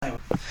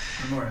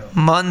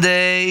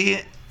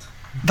Monday,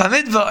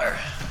 Bamidbar,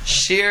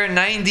 Shiur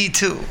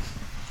 92.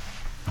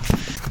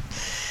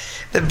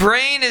 The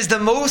brain is the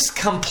most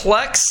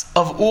complex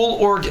of all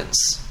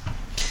organs.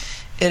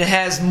 It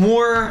has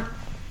more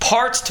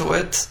parts to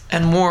it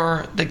and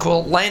more, they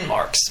call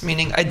landmarks,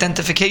 meaning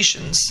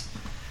identifications,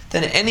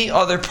 than any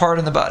other part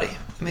in the body.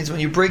 It means when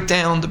you break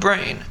down the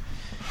brain,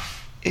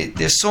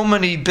 there's so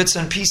many bits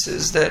and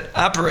pieces that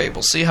operate.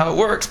 We'll see how it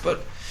works,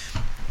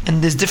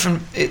 and there's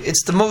different.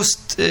 It's the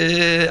most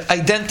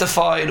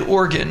identified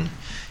organ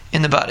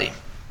in the body.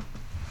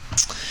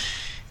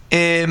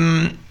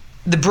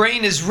 The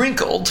brain is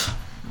wrinkled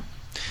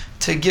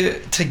to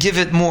give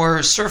it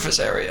more surface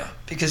area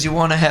because you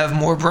want to have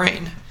more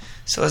brain.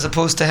 So as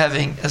opposed to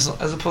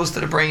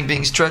the brain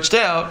being stretched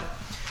out,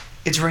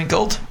 it's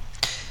wrinkled,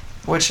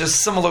 which is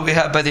similar we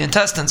have by the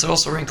intestines, are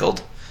also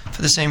wrinkled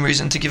for the same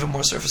reason, to give it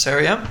more surface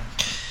area.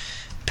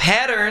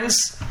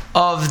 Patterns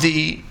of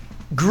the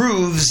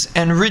grooves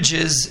and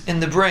ridges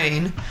in the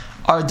brain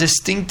are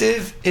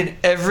distinctive in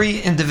every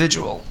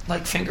individual,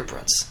 like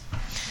fingerprints.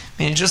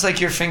 Meaning, just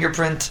like your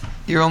fingerprint,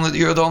 you're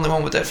the only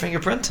one with that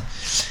fingerprint.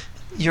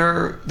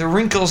 The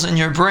wrinkles in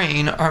your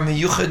brain are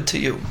meyuchad to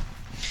you.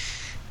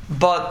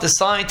 But the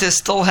scientists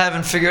still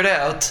haven't figured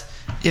out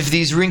if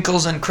these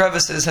wrinkles and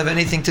crevices have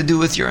anything to do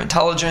with your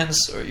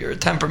intelligence or your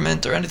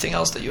temperament or anything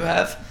else that you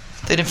have.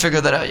 They didn't figure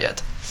that out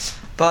yet.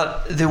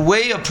 But the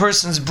way a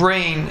person's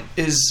brain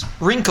is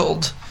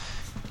wrinkled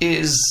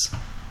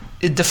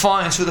it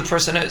defines who the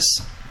person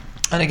is.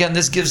 And again,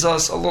 this gives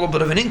us a little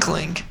bit of an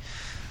inkling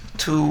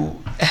to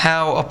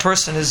how a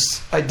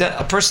person's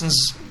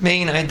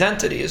main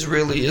identity is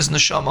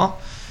neshama,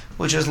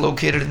 which is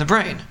located in the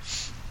brain.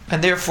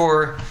 And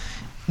therefore,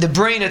 the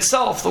brain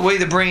itself, the way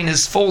the brain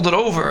is folded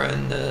over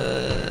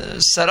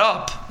and set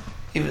up,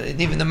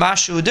 even the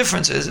mashu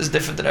differences is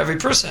different than every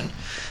person,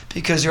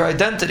 because your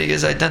identity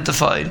is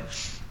identified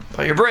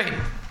by your brain.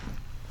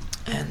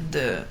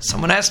 And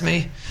someone asked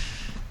me,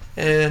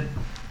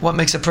 what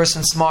makes a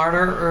person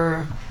smarter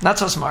or not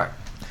so smart?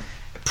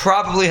 It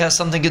probably has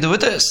something to do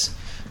with this.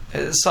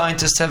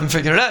 Scientists haven't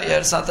figured it out yet.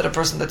 It's not that a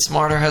person that's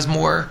smarter has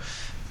more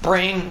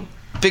brain,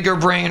 bigger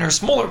brain or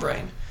smaller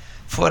brain.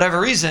 For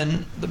whatever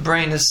reason, the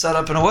brain is set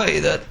up in a way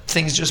that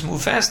things just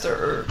move faster,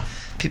 or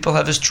people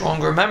have a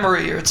stronger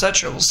memory, or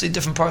etc. We'll see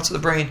different parts of the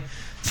brain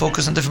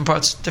focus on different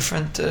parts,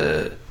 different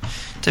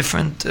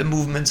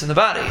movements in the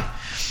body.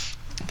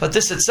 But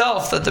this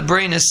itself, that the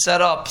brain is set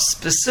up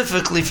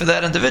specifically for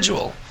that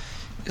individual,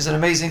 is an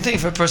amazing thing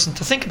for a person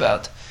to think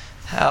about.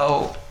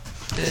 How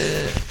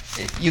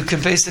you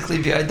can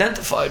basically be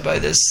identified by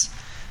this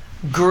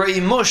gray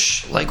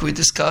mush, like we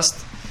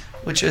discussed,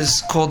 which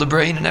is called the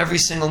brain, and every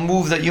single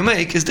move that you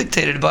make is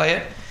dictated by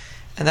it.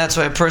 And that's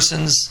why a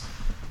person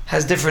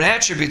has different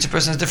attributes, a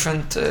person has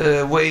different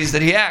ways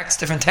that he acts,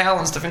 different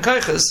talents, different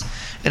kaiches.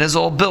 It is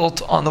all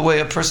built on the way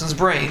a person's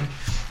brain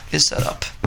is set up.